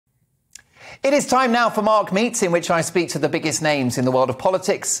It is time now for Mark Meets, in which I speak to the biggest names in the world of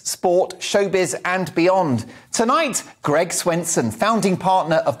politics, sport, showbiz and beyond. Tonight, Greg Swenson, founding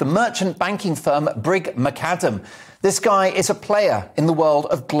partner of the merchant banking firm Brigg McAdam. This guy is a player in the world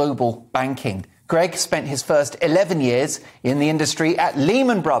of global banking. Greg spent his first 11 years in the industry at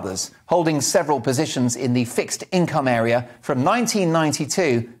Lehman Brothers, holding several positions in the fixed income area from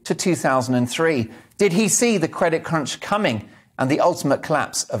 1992 to 2003. Did he see the credit crunch coming and the ultimate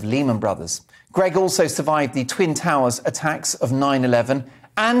collapse of Lehman Brothers? Greg also survived the Twin Towers attacks of 9/11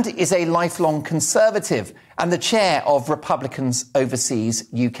 and is a lifelong Conservative and the chair of Republicans Overseas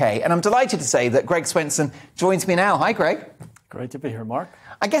UK. And I'm delighted to say that Greg Swenson joins me now. Hi, Greg. Great to be here, Mark.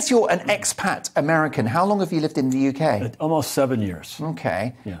 I guess you're an expat American. How long have you lived in the UK? Almost 7 years.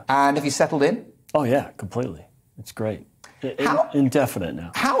 Okay. Yeah. And have you settled in? Oh, yeah, completely. It's great. Indefinite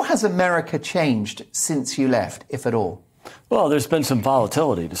now. How has America changed since you left, if at all? Well, there's been some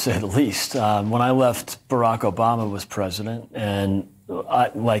volatility, to say the least. When I left, Barack Obama was president, and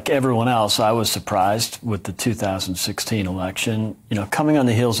like everyone else, I was surprised with the 2016 election. You know, coming on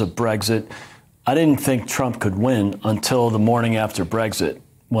the heels of Brexit, I didn't think Trump could win until the morning after Brexit,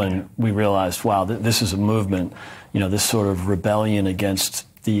 when we realized, wow, this is a movement, you know, this sort of rebellion against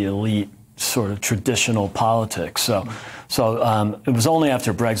the elite sort of traditional politics. So it was only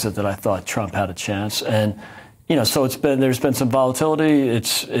after Brexit that I thought Trump had a chance. And you know, so there's been some volatility.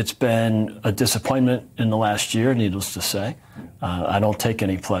 It's been a disappointment in the last year, needless to say. I don't take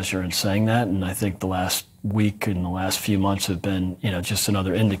any pleasure in saying that, and I think the last week and the last few months have been, you know, just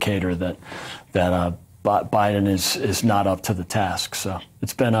another indicator that Biden is not up to the task. So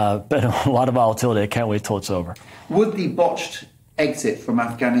it's been a lot of volatility. I can't wait till it's over. Would the botched exit from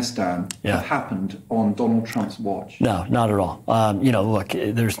Afghanistan have happened on Donald Trump's watch? No, not at all. You know, look,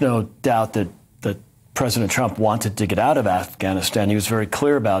 there's no doubt that President Trump wanted to get out of Afghanistan. He was very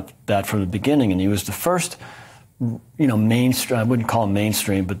clear about that from the beginning, and he was the first, you know, mainstream, I wouldn't call him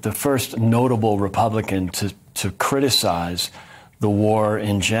mainstream, but the first notable Republican to criticize the war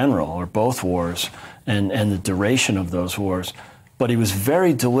in general, or both wars, and the duration of those wars. But he was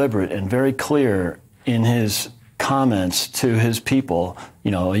very deliberate and very clear in his comments to his people,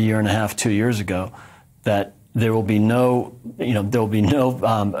 you know, a year and a half, 2 years ago, that there will be no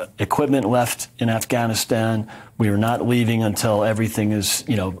equipment left in Afghanistan. We are not leaving until everything is,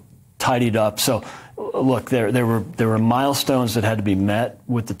 you know, tidied up. So, look, there were milestones that had to be met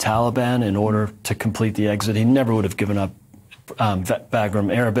with the Taliban in order to complete the exit. He never would have given up Bagram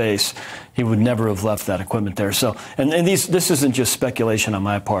Air Base. He would never have left that equipment there. So, and this isn't just speculation on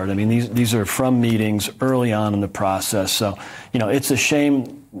my part. I mean, these are from meetings early on in the process. So, you know, it's a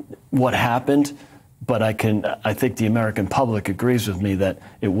shame what happened. But I think the American public agrees with me that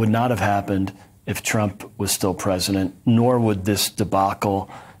it would not have happened if Trump was still president, nor would this debacle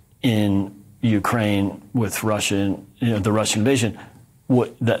in Ukraine with Russia, you know, the Russian invasion,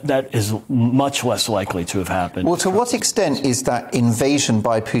 that is much less likely to have happened. Well, to what extent is that invasion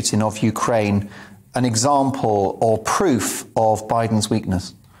by Putin of Ukraine an example or proof of Biden's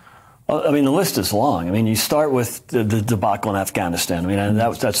weakness? I mean, the list is long. I mean, you start with the debacle in Afghanistan. I mean, and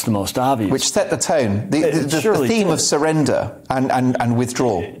that's the most obvious. Which set the tone. The theme of surrender and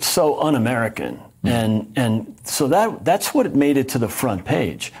withdrawal. It's so un-American. And so that's what made it to the front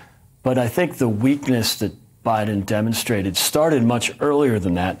page. But I think the weakness that Biden demonstrated started much earlier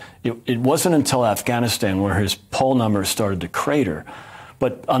than that. It wasn't until Afghanistan where his poll numbers started to crater.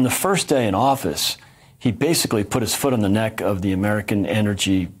 But on the first day in office, he basically put his foot on the neck of the American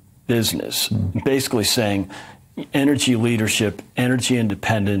energy business, basically saying energy leadership, energy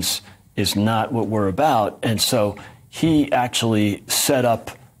independence is not what we're about. And so he actually set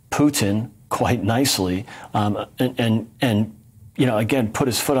up Putin quite nicely and you know, again, put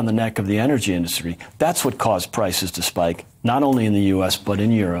his foot on the neck of the energy industry. That's what caused prices to spike, not only in the U.S., but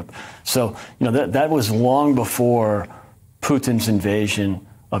in Europe. So, you know, that was long before Putin's invasion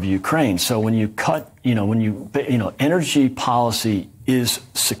of Ukraine. So when you cut, you know, energy policy is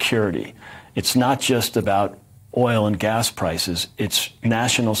security. It's not just about oil and gas prices. It's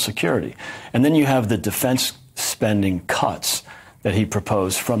national security. And then you have the defense spending cuts that he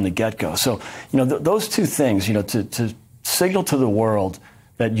proposed from the get-go. So, you know, those two things, you know, to signal to the world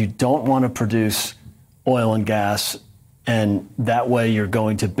that you don't want to produce oil and gas, and that way you're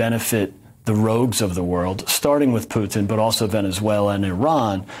going to benefit the rogues of the world, starting with Putin, but also Venezuela and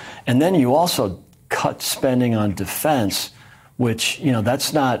Iran. And then you also cut spending on defense, which, you know,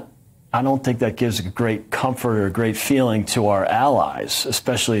 that's not, I don't think that gives a great comfort or a great feeling to our allies,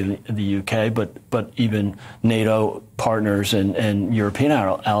 especially the UK, but even NATO partners and European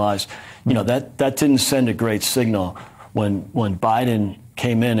allies. You know, that didn't send a great signal when Biden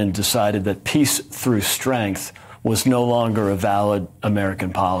came in and decided that peace through strength was no longer a valid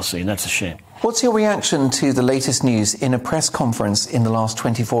American policy, and that's a shame. What's your reaction to the latest news in a press conference in the last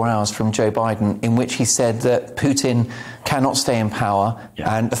 24 hours from Joe Biden, in which he said that Putin cannot stay in power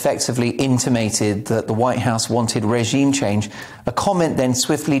and effectively intimated that the White House wanted regime change, a comment then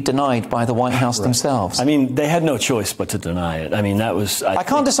swiftly denied by the White House themselves? I mean, they had no choice but to deny it. I mean, that was... I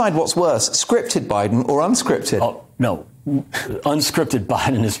can't decide what's worse, scripted Biden or unscripted. Oh, no. Unscripted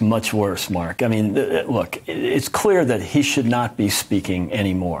Biden is much worse, Mark. I mean, look, it's clear that he should not be speaking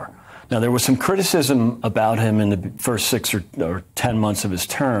anymore. Now, there was some criticism about him in the first 6 or 10 months of his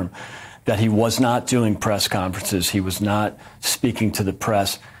term that he was not doing press conferences. He was not speaking to the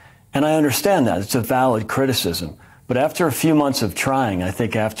press. And I understand that. It's a valid criticism. But after a few months of trying, I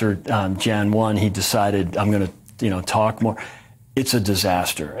think after Jan 1, he decided, I'm going to, talk more. It's a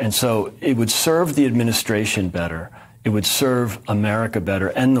disaster. And so it would serve the administration better. It would serve America better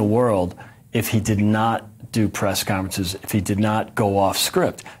and the world if he did not do press conferences, if he did not go off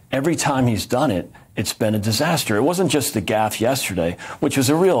script. Every time he's done it, it's been a disaster. It wasn't just the gaffe yesterday, which was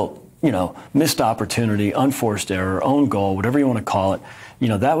a real, missed opportunity, unforced error, own goal, whatever you want to call it.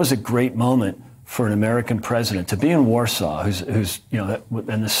 That was a great moment for an American president to be in Warsaw, who's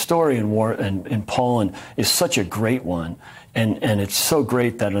and the story in Poland is such a great one. And it's so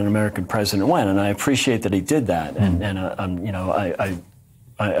great that an American president went, and I appreciate that he did that.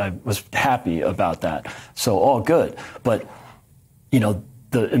 I was happy about that. So all good. But,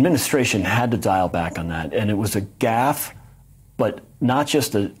 the administration had to dial back on that. And it was a gaffe, but not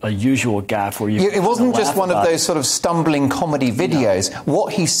just a usual gaffe where you... It wasn't just one of those sort of stumbling comedy videos. No.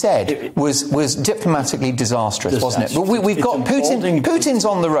 What he said was diplomatically disastrous, wasn't it? But we've got Putin. Putin's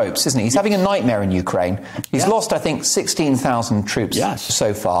on the ropes, isn't he? He's having a nightmare in Ukraine. He's lost, I think, 16,000 troops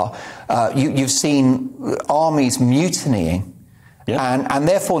so far. You've seen armies mutinying. Yeah. And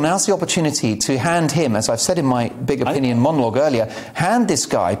therefore, now's the opportunity to hand him, as I've said in my big opinion monologue earlier, hand this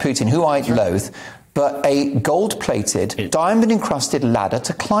guy, Putin, who I loathe, but a gold-plated, diamond-encrusted ladder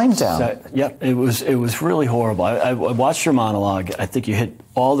to climb down. It was really horrible. I watched your monologue. I think you hit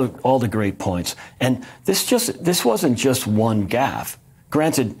all the great points. And this wasn't just one gaffe.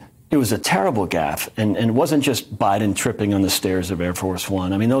 Granted, it was a terrible gaffe, and it wasn't just Biden tripping on the stairs of Air Force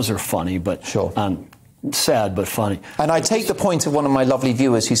One. I mean, those are funny, but sure. Sad but funny. And I take the point of one of my lovely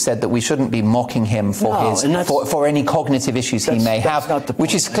viewers who said that we shouldn't be mocking him for any cognitive issues he may have,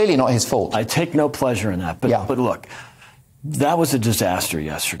 which is clearly not his fault. I take no pleasure in that. But look, that was a disaster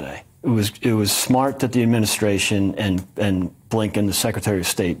yesterday. It was smart that the administration and Blinken, the Secretary of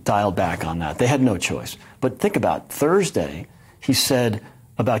State, dialed back on that. They had no choice. But think about Thursday, he said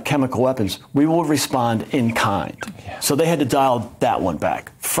about chemical weapons, we will respond in kind. Yeah. So they had to dial that one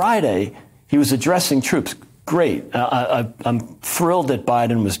back. Friday, he was addressing troops. Great. I'm thrilled that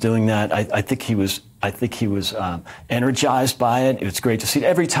Biden was doing that. I think he was energized by it. It's great to see it.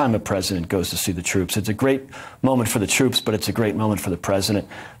 Every time a president goes to see the troops, it's a great moment for the troops, but it's a great moment for the president.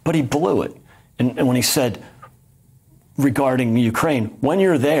 But he blew it. And when he said regarding Ukraine, when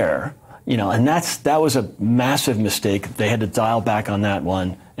you're there, and that was a massive mistake. They had to dial back on that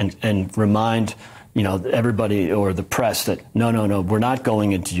one and remind everybody or the press that no, we're not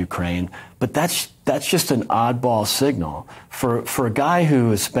going into Ukraine. But that's just an oddball signal for a guy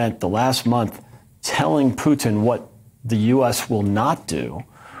who has spent the last month telling Putin what the U.S. will not do,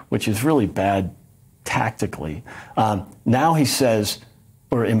 which is really bad tactically. Now he says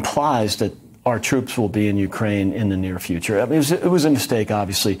or implies that our troops will be in Ukraine in the near future. I mean, it was a mistake,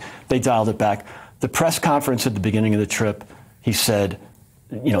 obviously. They dialed it back. The press conference at the beginning of the trip, he said,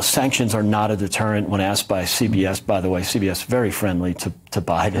 sanctions are not a deterrent. When asked by CBS, by the way, CBS very friendly to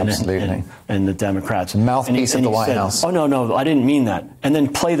Biden and the Democrats. Mouthpiece of the White House. Oh, no, I didn't mean that. And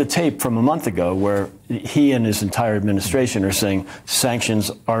then play the tape from a month ago where he and his entire administration are saying sanctions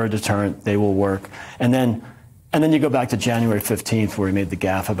are a deterrent, they will work. And then you go back to January 15th where he made the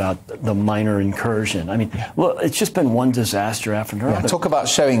gaffe about the minor incursion. I mean, well, it's just been one disaster after another. Talk about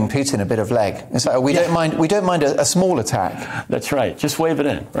showing Putin a bit of leg. It's like, we don't mind a small attack. That's right. Just wave it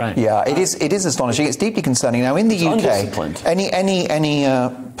in. Right. Yeah, it is astonishing. It's deeply concerning. Now, in the UK, any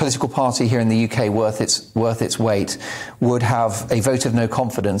political party here in the UK worth its weight would have a vote of no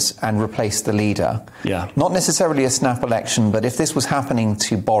confidence and replace the leader. Yeah. Not necessarily a snap election, but if this was happening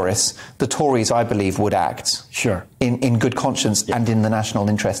to Boris, the Tories, I believe, would act. Sure. In good conscience and in the national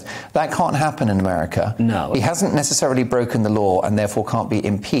interest. That can't happen in America. No. He hasn't necessarily broken the law and therefore can't be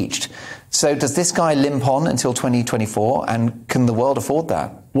impeached. So does this guy limp on until 2024, and can the world afford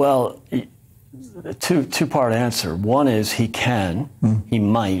that? Well, two-part answer. One is he can. He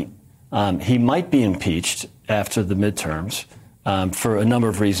might be impeached after the midterms. for a number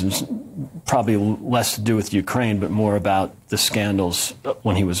of reasons, probably less to do with Ukraine, but more about the scandals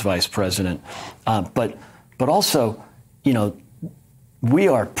when he was vice president. But also, we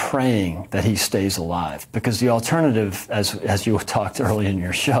are praying that he stays alive, because the alternative, as you talked earlier in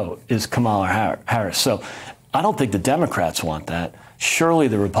your show, is Kamala Harris. So I don't think the Democrats want that. Surely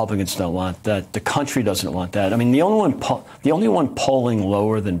the Republicans don't want that. The country doesn't want that. I mean, the only one polling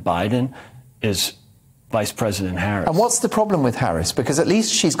lower than Biden is Vice President Harris. And what's the problem with Harris? Because at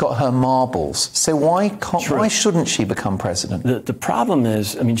least she's got her marbles. So why shouldn't she become president? The problem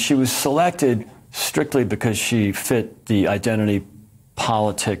is, I mean, she was selected strictly because she fit the identity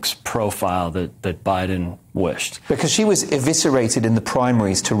politics profile that Biden wished. Because she was eviscerated in the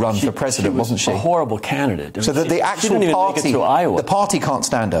primaries to run for president, wasn't she? A horrible candidate. So that the actual party, the party can't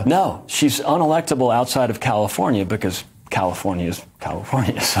stand her. No, she's unelectable outside of California because California is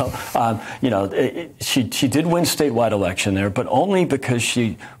California. So, she did win statewide election there, but only because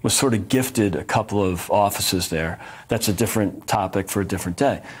she was sort of gifted a couple of offices there. That's a different topic for a different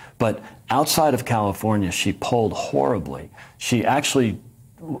day. But outside of California, she polled horribly. She actually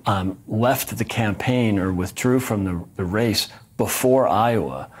left the campaign or withdrew from the race before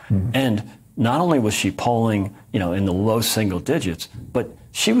Iowa. Mm-hmm. And not only was she polling, in the low single digits, but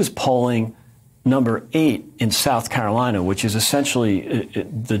she was polling number 8 in South Carolina, which is essentially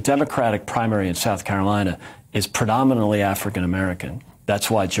the Democratic primary in South Carolina is predominantly African American. That's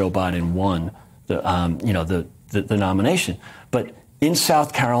why Joe Biden won the nomination. But in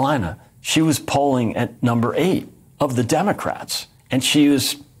South Carolina, she was polling at number 8 of the Democrats, and she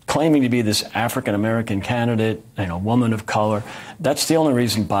was claiming to be this African American candidate, woman of color. That's the only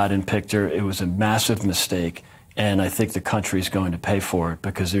reason Biden picked her. It was a massive mistake. And I think the country is going to pay for it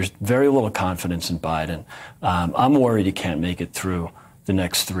because there's very little confidence in Biden. I'm worried he can't make it through the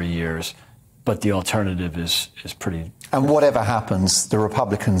next 3 years, but the alternative is pretty. And whatever happens, the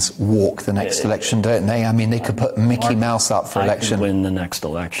Republicans walk the next election, don't they? I mean, they could put Mickey Mouse up for election. I could win the next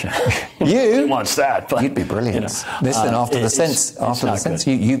election. You? Who wants that? But, you'd be brilliant. Listen, after the sense,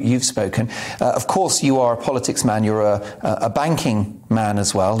 you've spoken. Of course, you are a politics man. You're a banking man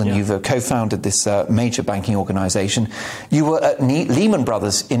as well, and you've co-founded this major banking organization. You were at Lehman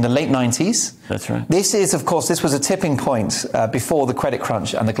Brothers in the late 90s. That's right. This was a tipping point before the credit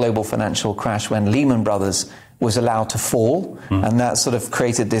crunch and the global financial crash when Lehman Brothers was allowed to fall, and that sort of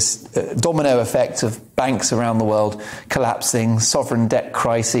created this domino effect of banks around the world collapsing, sovereign debt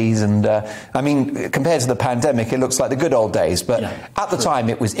crises, and compared to the pandemic, it looks like the good old days. But at the time,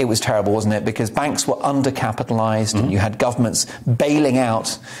 it was terrible, wasn't it? Because banks were undercapitalized, and you had governments bailing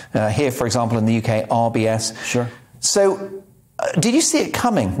out. Here, for example, in the UK, RBS. Sure. So, did you see it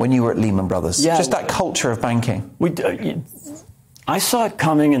coming when you were at Lehman Brothers? Yeah. Just that culture of banking. I saw it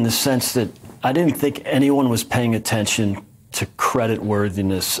coming in the sense that I didn't think anyone was paying attention to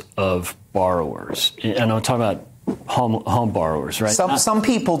creditworthiness of borrowers. And I'm talking about home borrowers, right? Some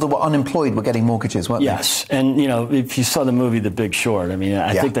people that were unemployed were getting mortgages, weren't they? Yes. And, if you saw the movie The Big Short,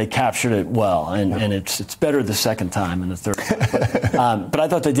 I think they captured it well. And it's better the second time and the third time. But I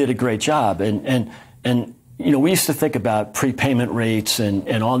thought they did a great job. And we used to think about prepayment rates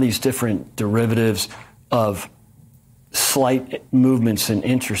and all these different derivatives of slight movements in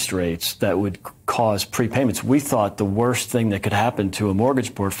interest rates that would cause prepayments. We thought the worst thing that could happen to a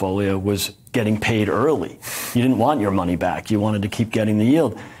mortgage portfolio was getting paid early. You didn't want your money back. You wanted to keep getting the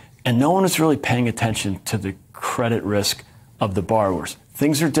yield. And no one was really paying attention to the credit risk of the borrowers.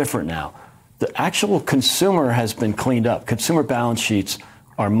 Things are different now. The actual consumer has been cleaned up. Consumer balance sheets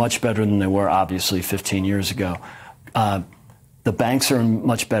are much better than they were, obviously, 15 years ago. The banks are in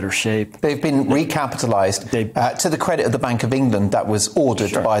much better shape. They've been recapitalised. To the credit of the Bank of England, that was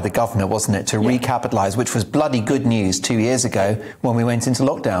ordered by the governor, wasn't it, to recapitalise, which was bloody good news 2 years ago when we went into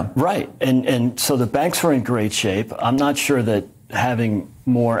lockdown. Right. And so the banks were in great shape. I'm not sure that having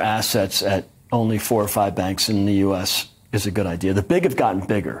more assets at only 4 or 5 banks in the U.S. is a good idea. The big have gotten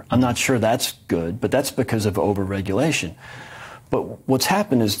bigger. I'm not sure that's good, but that's because of overregulation. But what's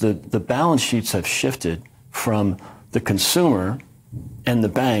happened is the balance sheets have shifted from the consumer and the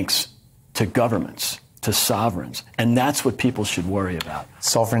banks to governments, to sovereigns. And that's what people should worry about.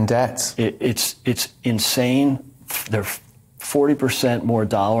 Sovereign debt. It's insane. There are 40% more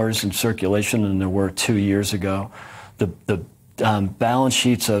dollars in circulation than there were 2 years ago. The balance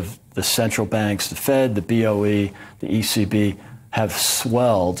sheets of the central banks, the Fed, the BOE, the ECB, have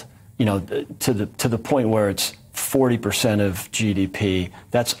swelled, to the point where it's 40% of GDP.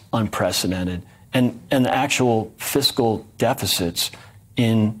 That's unprecedented. And the actual fiscal deficits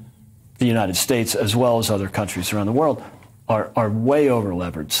in the United States, as well as other countries around the world, are way over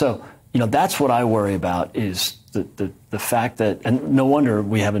levered. So, that's what I worry about is the fact that, and no wonder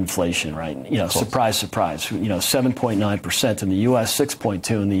we have inflation, right? Surprise, surprise. 7.9% in the U.S.,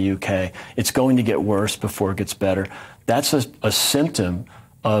 6.2% in the U.K. It's going to get worse before it gets better. That's a symptom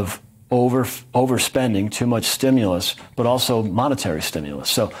of overspending, too much stimulus, but also monetary stimulus.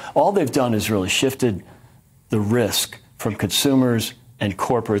 So all they've done is really shifted the risk from consumers and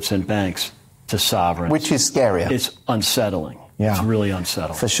corporates and banks to sovereigns. Which is scarier. It's unsettling. Yeah. It's really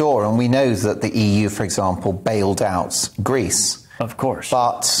unsettling. For sure. And we know that the EU, for example, bailed out Greece. Of course.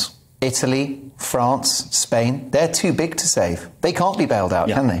 But Italy, France, Spain, they're too big to save. They can't be bailed out,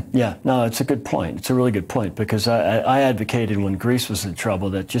 can they? Yeah. No, it's a good point. It's a really good point, because I advocated when Greece was in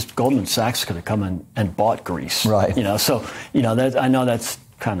trouble that just Goldman Sachs could have come in and bought Greece. Right. I know that's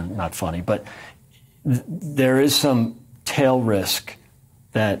kind of not funny, but there is some tail risk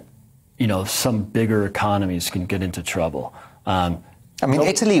that, some bigger economies can get into trouble.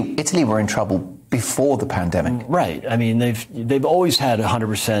 Italy were in trouble before the pandemic. Right. I mean, they've always had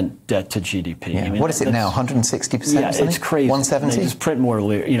 100% debt to GDP. Yeah. What is it now? 160%? Yeah, it's crazy. 170? They just print more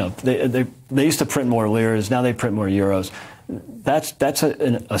lira. They used to print more liras. Now they print more euros. That's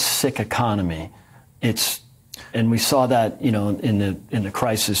a sick economy. And we saw that in the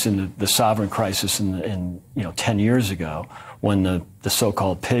crisis, in the sovereign crisis, in 10 years ago, when the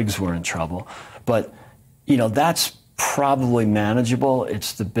so-called pigs were in trouble. But that's probably manageable.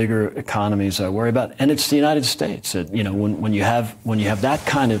 It's the bigger economies I worry about, and it's the United States. When you have that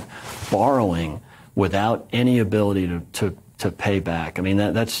kind of borrowing without any ability to pay back, I mean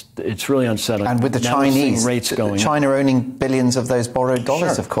it's really unsettling. And with the Chinese rates going, China owning billions of those borrowed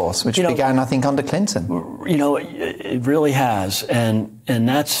dollars, of course, which began, I think, under Clinton. It really has, and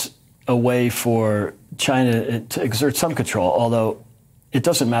that's a way for China to exert some control, although it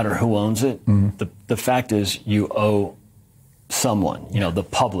doesn't matter who owns it. Mm-hmm. The fact is you owe someone, the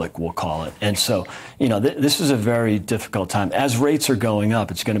public, we'll call it. And so, this is a very difficult time. As rates are going up,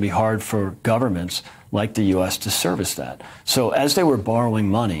 it's going to be hard for governments like the U.S. to service that. So as they were borrowing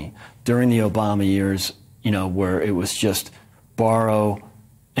money during the Obama years, where it was just borrow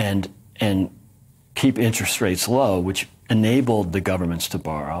and keep interest rates low, which enabled the governments to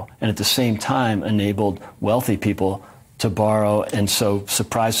borrow, and at the same time enabled wealthy people to borrow. And so,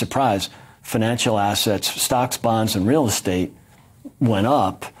 surprise, surprise, financial assets, stocks, bonds, and real estate went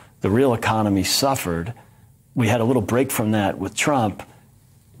up. The real economy suffered. We had a little break from that with Trump.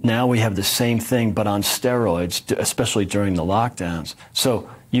 Now we have the same thing, but on steroids, especially during the lockdowns. So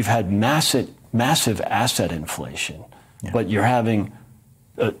you've had massive asset inflation, but you're having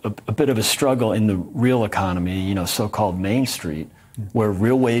a bit of a struggle in the real economy, so-called Main Street, where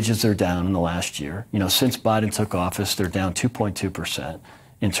real wages are down in the last year. Since Biden took office, they're down 2.2%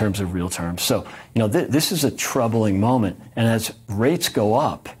 in terms of real terms. So, this is a troubling moment. And as rates go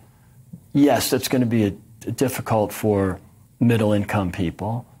up, yes, that's going to be difficult for middle-income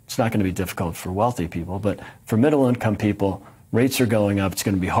people. It's not going to be difficult for wealthy people. But for middle-income people, rates are going up. It's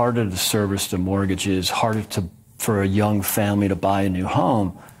going to be harder to service the mortgages, harder for a young family to buy a new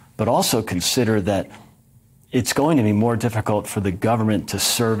home. But also consider that it's going to be more difficult for the government to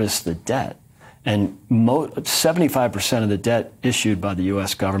service the debt. And 75% of the debt issued by the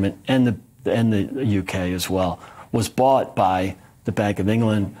U.S. government and the U.K. as well was bought by the Bank of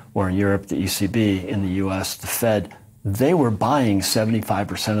England, or in Europe, the ECB, in the U.S., the Fed. They were buying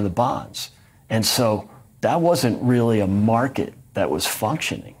 75% of the bonds. And so that wasn't really a market that was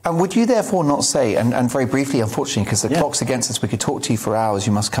functioning. And would you therefore not say, and very briefly, unfortunately, because the clock's against us, we could talk to you for hours,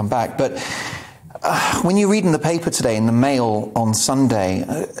 you must come back, but when you read in the paper today, in the Mail on Sunday,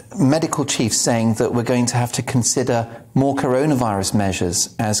 medical chiefs saying that we're going to have to consider more coronavirus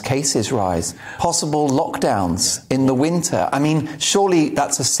measures as cases rise, possible lockdowns in the winter. I mean, surely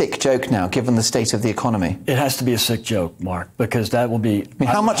that's a sick joke now, given the state of the economy. It has to be a sick joke, Mark, because that will be...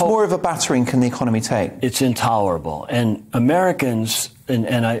 how much more of a battering can the economy take? It's intolerable. And Americans,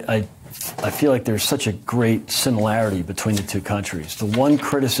 and I feel like there's such a great similarity between the two countries. The one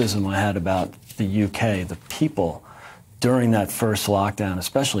criticism I had about the UK, the people, during that first lockdown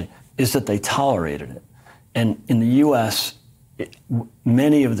especially, is that they tolerated it. And in the U.S.,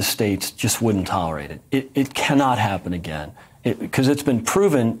 many of the states just wouldn't tolerate it. It cannot happen again, because it's been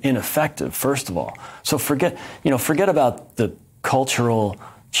proven ineffective, first of all. So forget about the cultural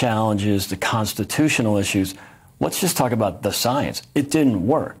challenges, the constitutional issues. Let's just talk about the science. It didn't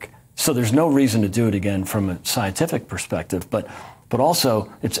work. So there's no reason to do it again from a scientific perspective, but also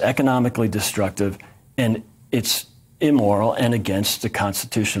it's economically destructive, and it's immoral and against the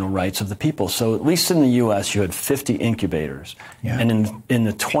constitutional rights of the people. So at least in the U.S., you had 50 incubators. Yeah. And in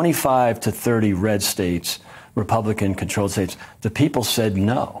the 25 to 30 red states, Republican-controlled states, the people said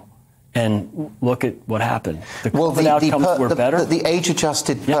no. And look at what happened. The outcomes were better. The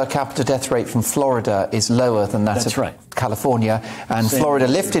age-adjusted per capita death rate from Florida is lower than that of California. And Florida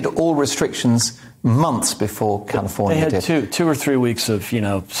lifted all restrictions months before California did. They had two or 3 weeks of,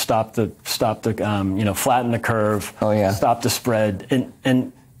 stop the flatten the curve, stop the spread,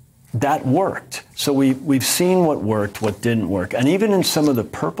 and that worked. So we've seen what worked, what didn't work. And even in some of the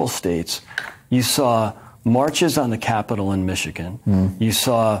purple states, you saw marches on the Capitol in Michigan. You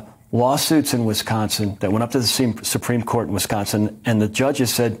saw lawsuits in Wisconsin that went up to the Supreme Court in Wisconsin, and the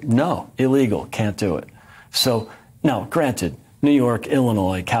judges said, no, illegal, can't do it. So, now, granted, New York,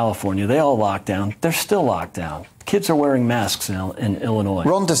 Illinois, California, they all locked down. They're still locked down. Kids are wearing masks in Illinois.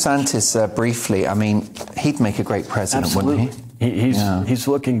 Ron DeSantis, briefly, I mean, he'd make a great president, wouldn't he? He's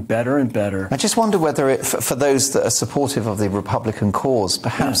looking better and better. I just wonder whether, for those that are supportive of the Republican cause,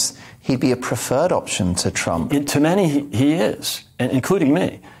 perhaps he'd be a preferred option to Trump. To many, he is, and including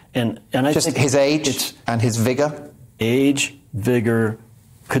me. And I just think his age and his vigor? Age, vigor,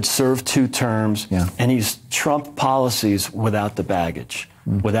 could serve 2 terms, and he's Trump policies without the baggage.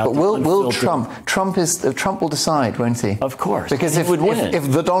 Without but will Trump will decide, won't he? Of course. Because if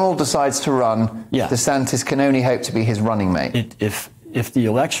the Donald decides to run, DeSantis can only hope to be his running mate. If the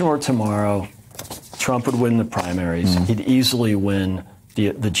election were tomorrow, Trump would win the primaries. He'd easily win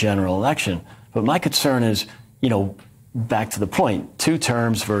the general election. But my concern is, back to the point, 2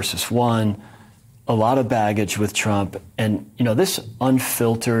 terms versus 1, a lot of baggage with Trump. And, this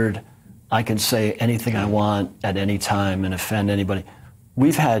unfiltered, I can say anything I want at any time and offend anybody.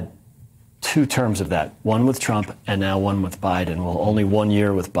 We've had 2 terms of that, one with Trump and now one with Biden. Well, only 1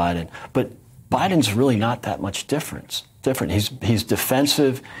 year with Biden. But Biden's really not that much different. He's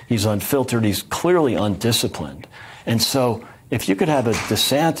defensive, he's unfiltered, he's clearly undisciplined. And so if you could have a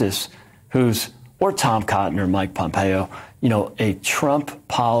DeSantis or Tom Cotton or Mike Pompeo, a Trump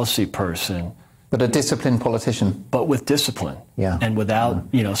policy person. But a disciplined politician. But with discipline. And without,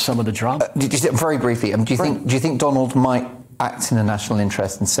 some of the drama. Very briefly, do you think Donald might act in a national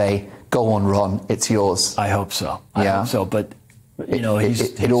interest and say, go on, Ron, it's yours? I hope so. I hope so. But, it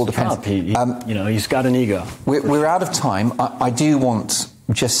all depends. Trump. He's got an ego. We're out of time. I do want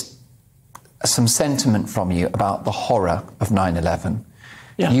just some sentiment from you about the horror of 9/11.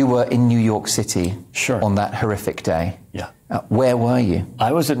 You were in New York City on that horrific day. Where were you?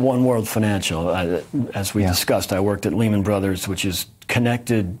 I was at One World Financial. As we discussed, I worked at Lehman Brothers, which is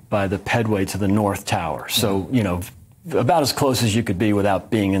connected by the pedway to the North Tower. So, about as close as you could be without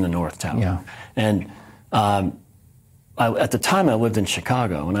being in the North Tower. And at the time, I lived in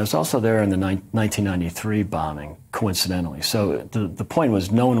Chicago, and I was also there in the 1993 bombing, coincidentally. So the point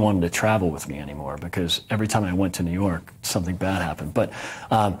was no one wanted to travel with me anymore because every time I went to New York, something bad happened. But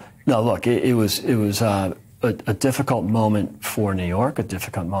no, look, it was a difficult moment for New York, a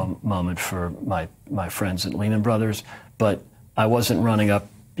difficult moment for my friends at Lehman Brothers. But I wasn't running up,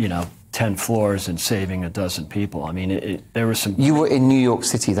 10 floors and saving a dozen people. I mean, there was some... You were in New York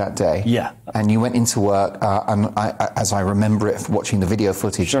City that day. Yeah. And you went into work, and as I remember it, watching the video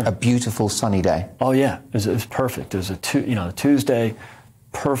footage, a beautiful sunny day. Oh, yeah. It was perfect. It was a Tuesday,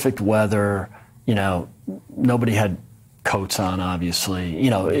 perfect weather. Nobody had coats on, obviously.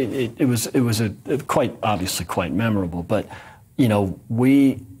 It was quite obviously quite memorable. But, again,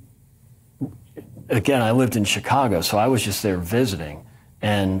 I lived in Chicago, so I was just there visiting.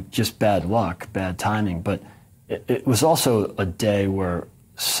 And just bad luck, bad timing. But it was also a day where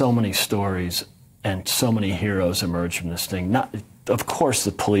so many stories and so many heroes emerged from this thing. Not, of course,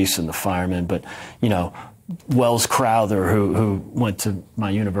 the police and the firemen, but, Wells Crowther, who went to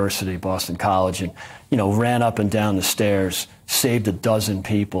my university, Boston College, and, ran up and down the stairs, saved a dozen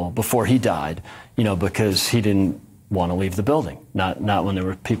people before he died, because he didn't want to leave the building, not when there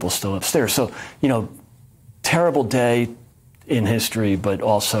were people still upstairs. So, terrible day in history, but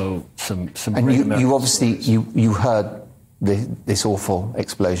also some. And you obviously you heard this awful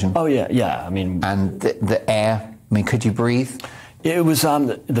explosion. Oh yeah. I mean, and the air. I mean, could you breathe? It was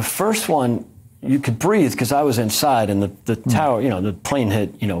the first one. You could breathe because I was inside, and the tower. The plane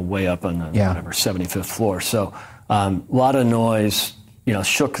hit way up on the 75th floor. So a lot of noise.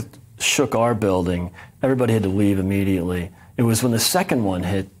 Shook our building. Everybody had to leave immediately. It was when the second one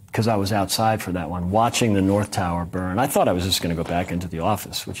hit, because I was outside for that one, watching the North Tower burn. I thought I was just going to go back into the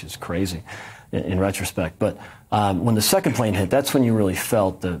office, which is crazy in retrospect. But when the second plane hit, that's when you really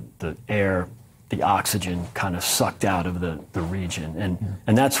felt the air, the oxygen kind of sucked out of the region.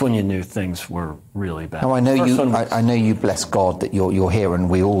 And that's when you knew things were really bad. Now, I know you bless God that you're here, and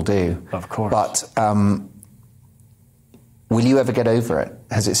we all do. Of course. But will you ever get over it?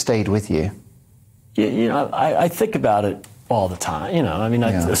 Has it stayed with you? I think about it all the time. You know, I mean,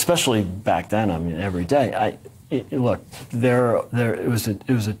 especially back then. I mean, every day. Look, it was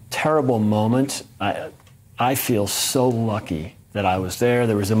a terrible moment. I feel so lucky that I was there.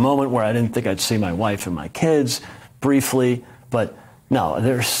 There was a moment where I didn't think I'd see my wife and my kids briefly, but no,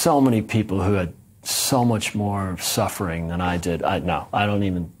 there are so many people who had so much more suffering than I did. I don't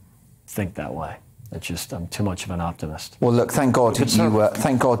even think that way. I'm too much of an optimist. Well, look, thank God you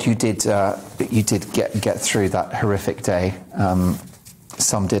did get through that horrific day.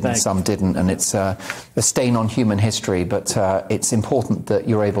 Some didn't, some didn't, and it's a stain on human history. But it's important that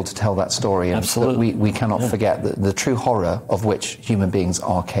you're able to tell that story. And absolutely, we cannot forget the true horror of which human beings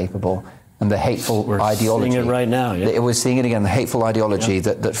are capable, and the hateful ideology. We're seeing it right now. Yeah. We're seeing it again. The hateful ideology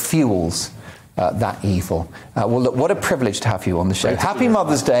that fuels that evil. Well, look, what a privilege to have you on the show. Happy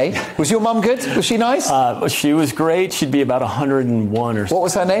Mother's Day. Was your mum good? Was she nice? She was great. She'd be about 101 or something. What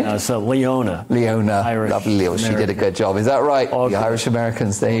was her name? So Leona. Irish. Lovely. She did a good job. Is that right? The Irish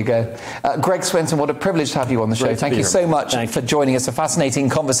Americans. There you go. Greg Swenson, what a privilege to have you on the show. Thank you so much for joining us. A fascinating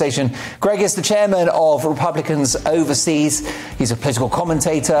conversation. Greg is the chairman of Republicans Overseas. He's a political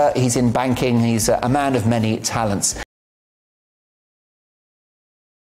commentator. He's in banking. He's a man of many talents.